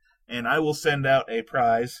guess, and I will send out a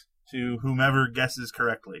prize to whomever guesses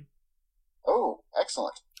correctly. Oh,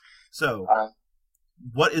 excellent. So,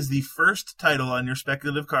 what is the first title on your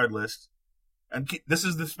speculative card list? And this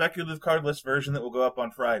is the speculative card list version that will go up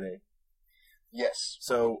on Friday. Yes.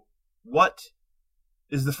 So, what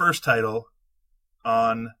is the first title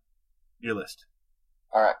on your list?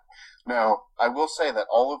 All right. Now, I will say that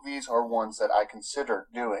all of these are ones that I considered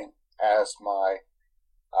doing as my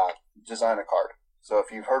Design-A-Card. So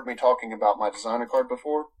if you've heard me talking about my Design-A-Card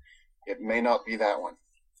before, it may not be that one.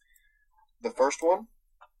 The first one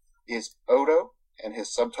is Odo, and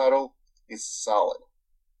his subtitle is Solid.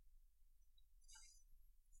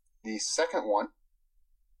 The second one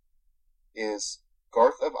is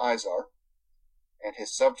Garth of Izar, and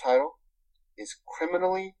his subtitle is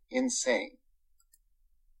Criminally Insane.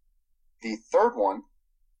 The third one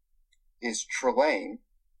is Trelane,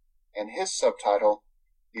 and his subtitle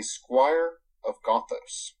is Squire of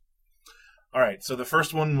Gothos. All right, so the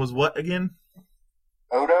first one was what again?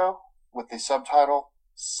 Odo, with the subtitle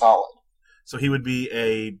Solid. So he would be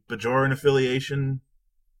a Bajoran affiliation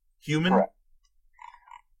human? Correct.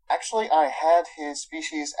 Actually, I had his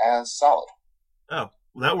species as Solid. Oh,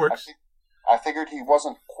 well, that works. I figured he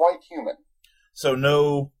wasn't quite human. So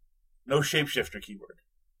no shapeshifter keyword.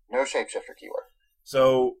 No shapeshifter keyword.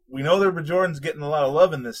 So we know that Bajoran's getting a lot of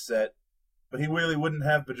love in this set, but he really wouldn't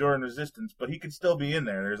have Bajoran resistance, but he could still be in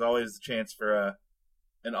there. There's always the chance for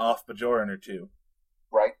an off Bajoran or 2.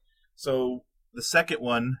 Right. So the second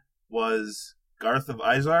one was Garth of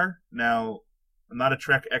Izar. Now, I'm not a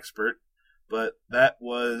Trek expert, but that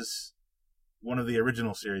was one of the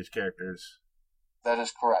original series characters. That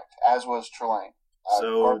is correct, as was Trelane.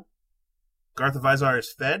 So Garth of Izar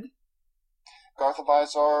is Fed? Garth of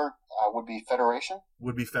Izar would be Federation.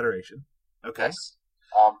 Would be Federation. Okay. Yes.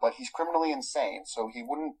 But he's criminally insane, so he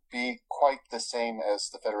wouldn't be quite the same as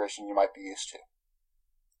the Federation you might be used to.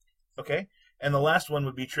 Okay. And the last one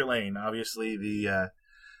would be Trelane, obviously the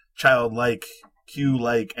childlike,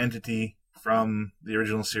 Q-like entity from the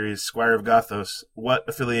original series, Squire of Gothos. What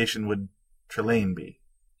affiliation would Trelane be?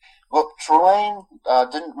 Well, Trelane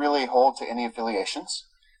didn't really hold to any affiliations,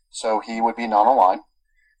 so he would be non-aligned.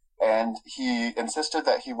 And he insisted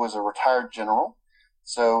that he was a retired general,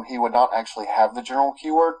 so he would not actually have the general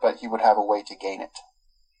keyword, but he would have a way to gain it.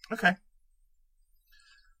 Okay.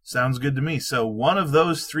 Sounds good to me. So one of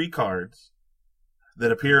those 3 cards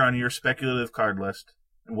that appear on your speculative card list,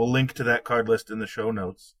 and we'll link to that card list in the show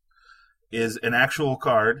notes, is an actual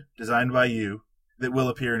card designed by you that will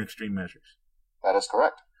appear in Extreme Measures. That is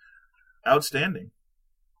correct. Outstanding.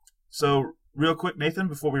 So, real quick, Nathan,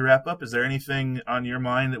 before we wrap up, is there anything on your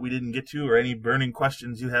mind that we didn't get to or any burning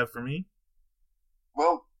questions you have for me?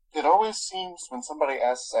 Well, it always seems when somebody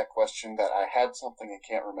asks that question that I had something and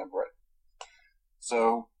can't remember it.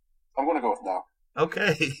 So, I'm going to go with no.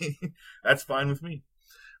 Okay. That's fine with me.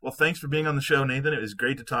 Well, thanks for being on the show, Nathan. It was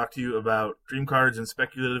great to talk to you about dream cards and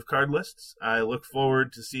speculative card lists. I look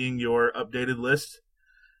forward to seeing your updated list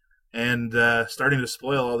and starting to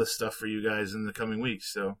spoil all this stuff for you guys in the coming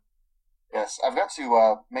weeks. So, yes, I've got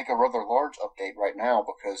to make a rather large update right now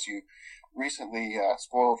because you recently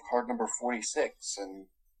spoiled card number 46, and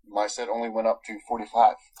my set only went up to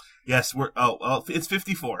 45. Yes, it's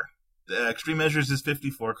 54. Extreme Measures is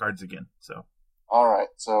 54 cards again. So. Alright,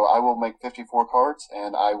 so I will make 54 cards,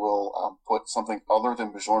 and I will put something other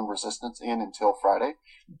than Bajoran Resistance in until Friday,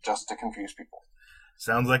 just to confuse people.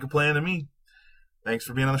 Sounds like a plan to me. Thanks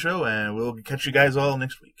for being on the show, and we'll catch you guys all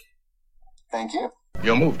next week. Thank you.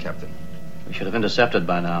 Your move, Captain. We should have intercepted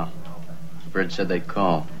by now. The bridge said they'd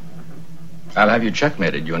call. I'll have you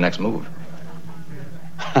checkmated your next move.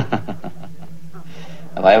 Have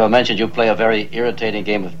I ever mentioned you play a very irritating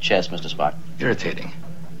game of chess, Mr. Spock? Irritating.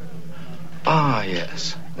 Ah,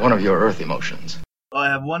 yes. One of your Earth emotions. Well, I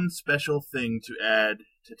have one special thing to add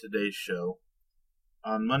to today's show.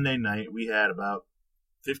 On Monday night, we had about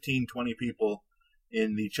 15, 20 people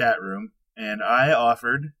in the chat room, and I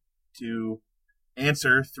offered to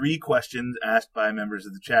answer 3 questions asked by members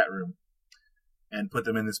of the chat room and put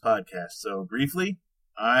them in this podcast. So, briefly,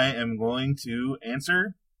 I am going to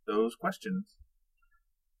answer those questions.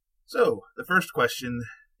 So, the first question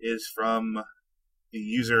is from the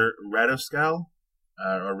user Radoskal,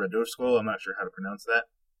 or Radoskol, I'm not sure how to pronounce that.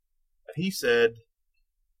 He said,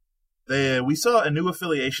 we saw a new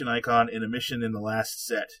affiliation icon in a mission in the last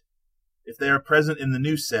set. If they are present in the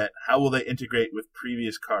new set, how will they integrate with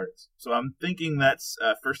previous cards? So I'm thinking that's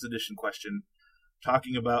a first edition question,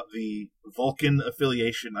 talking about the Vulcan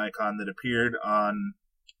affiliation icon that appeared on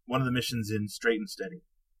one of the missions in Straight and Steady.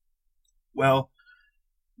 Well,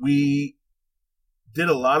 we did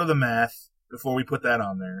a lot of the math before we put that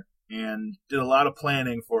on there, and did a lot of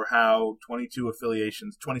planning for how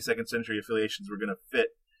 22nd century affiliations were going to fit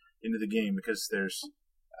into the game, because there's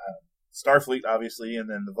Starfleet, obviously, and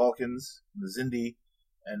then the Vulcans, the Xindi,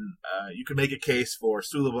 and you could make a case for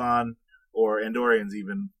Suliban or Andorians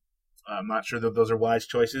even. I'm not sure that those are wise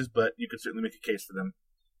choices, but you could certainly make a case for them.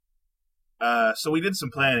 So we did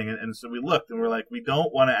some planning, and so we looked, and we're like, we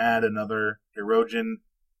don't want to add another Hirogen,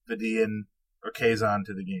 Vidian, or Kazon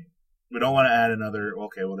to the game. We don't want to add another,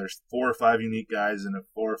 okay, well, there's 4 or 5 unique guys and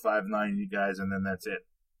 4 or 5 non-unique guys, and then that's it.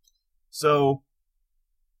 So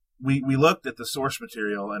we looked at the source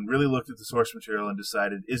material and really looked at the source material and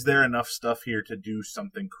decided, is there enough stuff here to do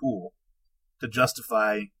something cool to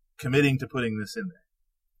justify committing to putting this in there?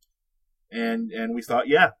 And we thought,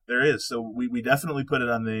 yeah, there is. So we definitely put it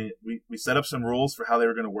on we set up some rules for how they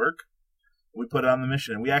were going to work. We put it on the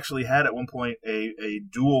mission. And we actually had at one point a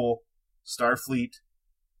dual Starfleet,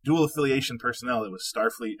 dual affiliation personnel. It was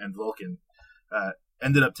Starfleet and Vulcan.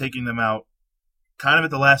 Ended up taking them out kind of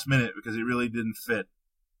at the last minute because it really didn't fit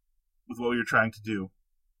with what we were trying to do.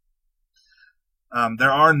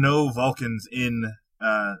 There are no Vulcans in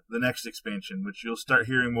the next expansion, which you'll start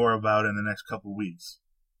hearing more about in the next couple weeks.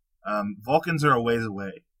 Vulcans are a ways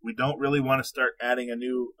away. We don't really want to start adding a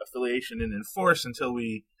new affiliation in Enforce until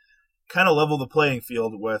we kind of level the playing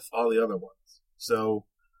field with all the other ones. So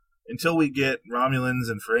until we get Romulans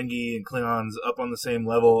and Ferengi and Klingons up on the same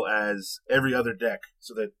level as every other deck,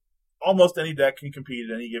 so that almost any deck can compete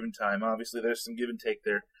at any given time. Obviously, there's some give and take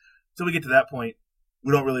there. Until we get to that point,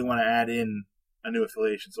 we don't really want to add in a new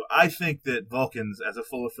affiliation. So I think that Vulcans as a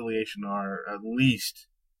full affiliation are at least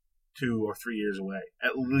 2 or 3 years away.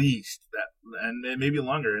 At least that, and maybe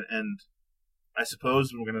longer. And I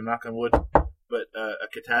suppose we're going to knock on wood, but a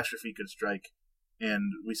catastrophe could strike,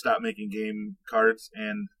 and we stop making game cards,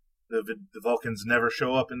 and the Vulcans never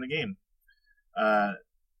show up in the game.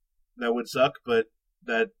 That would suck, but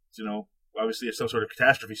that, obviously if some sort of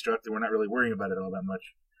catastrophe struck, then we're not really worrying about it all that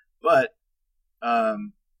much. But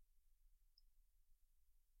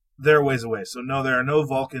they're a ways away. So no, there are no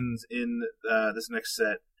Vulcans in this next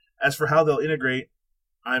set. As for how they'll integrate,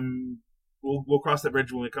 we'll cross that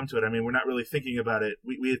bridge when we come to it. I mean, we're not really thinking about it.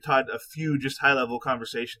 We had had a few just high-level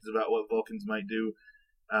conversations about what Vulcans might do.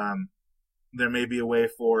 There may be a way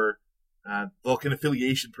for Vulcan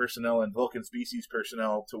affiliation personnel and Vulcan species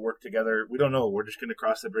personnel to work together. We don't know. We're just going to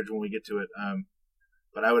cross that bridge when we get to it.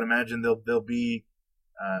 But I would imagine they'll be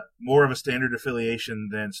more of a standard affiliation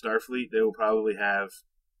than Starfleet. They will probably have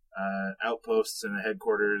outposts and a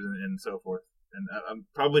headquarters and so forth. And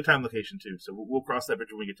probably time location too. So we'll cross that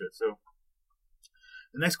bridge when we get to it. So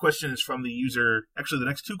the next question is from the user. Actually, the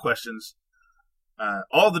next 2 questions.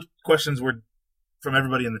 All the questions were from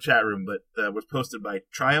everybody in the chat room, but was posted by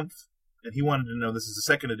Triumph. And he wanted to know, this is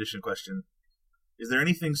a 2nd edition question, is there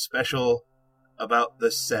anything special about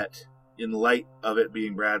this set in light of it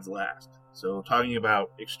being Brad's last? So talking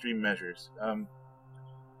about extreme measures.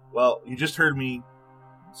 Well, you just heard me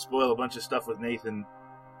spoil a bunch of stuff with Nathan.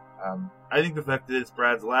 I think the fact that it's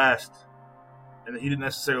Brad's last, and that he didn't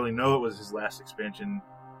necessarily know it was his last expansion,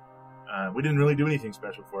 we didn't really do anything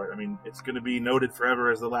special for it. I mean, it's going to be noted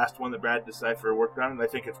forever as the last one that Brad Decipher worked on, and I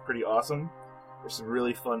think it's pretty awesome. There's some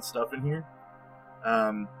really fun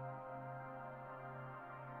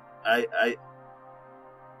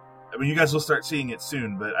I mean, you guys will start seeing it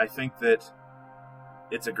soon, but I think that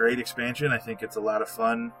it's a great expansion. I think it's a lot of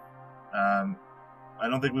fun. I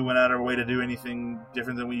don't think we went out of our way to do anything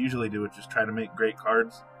different than we usually do, which is try to make great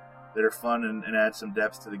cards that are fun and add some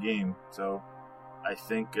depth to the game. So I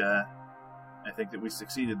think that we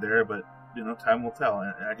succeeded there, but time will tell.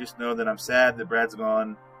 And I just know that I'm sad that Brad's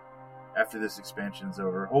gone after this expansion's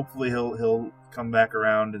over. Hopefully he'll come back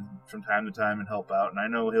around from time to time and help out. And I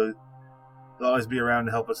know he'll always be around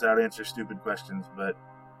to help us out, answer stupid questions, but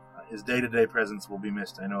his day-to-day presence will be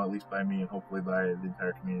missed, I know, at least by me and hopefully by the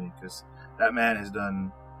entire community, because that man has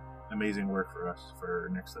done amazing work for us for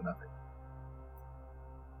next to nothing.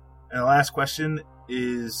 And the last question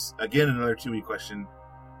is, again, another 2E question.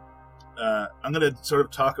 I'm going to sort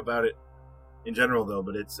of talk about it in general, though,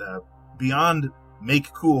 but it's beyond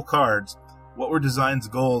make cool cards, what were Design's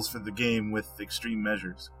goals for the game with Extreme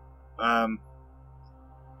Measures?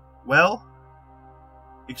 Well,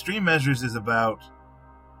 Extreme Measures is about,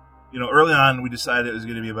 early on we decided it was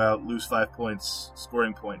going to be about lose 5 points,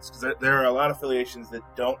 scoring points, because there are a lot of affiliations that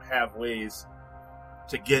don't have ways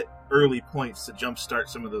to get early points to jumpstart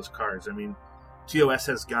some of those cards. I mean, TOS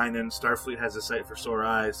has Guinan, Starfleet has a Sight for Sore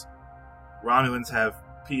Eyes, Romulans have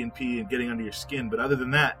P&P and Getting Under Your Skin, but other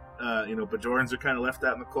than that, Bajorans are kind of left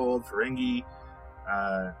out in the cold, Ferengi,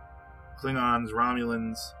 Klingons,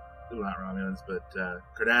 Romulans, well, not Romulans, but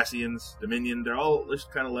Cardassians, Dominion, they're all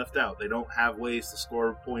just kind of left out. They don't have ways to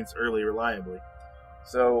score points early reliably.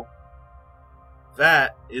 So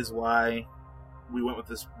that is why we went with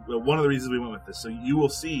this. Well, one of the reasons we went with this. So you will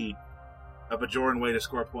see a Bajoran way to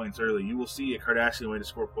score points early. You will see a Cardassian way to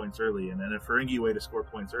score points early, and then a Ferengi way to score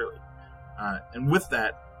points early. And with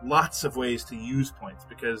that, lots of ways to use points,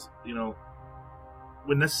 because,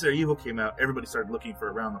 when Necessary Evil came out, everybody started looking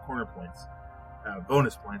for around-the-corner points,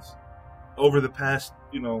 bonus points. Over the past,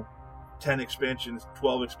 10 expansions,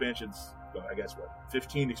 12 expansions, well, I guess,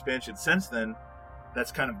 15 expansions since then,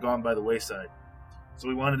 that's kind of gone by the wayside. So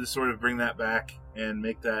we wanted to sort of bring that back and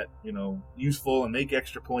make that, useful and make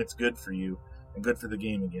extra points good for you and good for the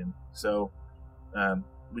game again. So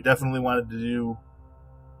we definitely wanted to do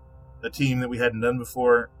a team that we hadn't done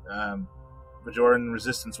before. Bajoran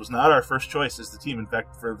Resistance was not our first choice as the team. In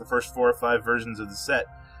fact, for the first 4 or 5 versions of the set,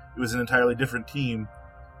 it was an entirely different team.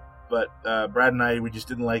 But Brad and I, we just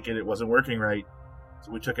didn't like it. It wasn't working right.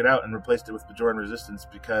 So we took it out and replaced it with Bajoran Resistance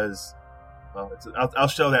because, well, I'll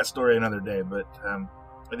show that story another day. But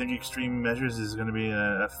I think Extreme Measures is going to be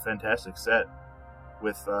a fantastic set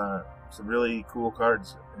with some really cool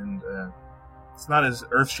cards. And it's not as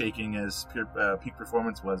earth-shaking as Peak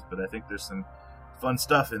Performance was, but I think there's some fun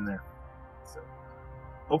stuff in there. So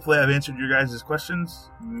hopefully I've answered your guys' questions.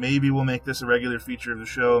 Maybe we'll make this a regular feature of the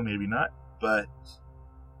show, maybe not. But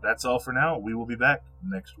that's all for now. We will be back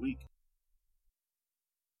next week.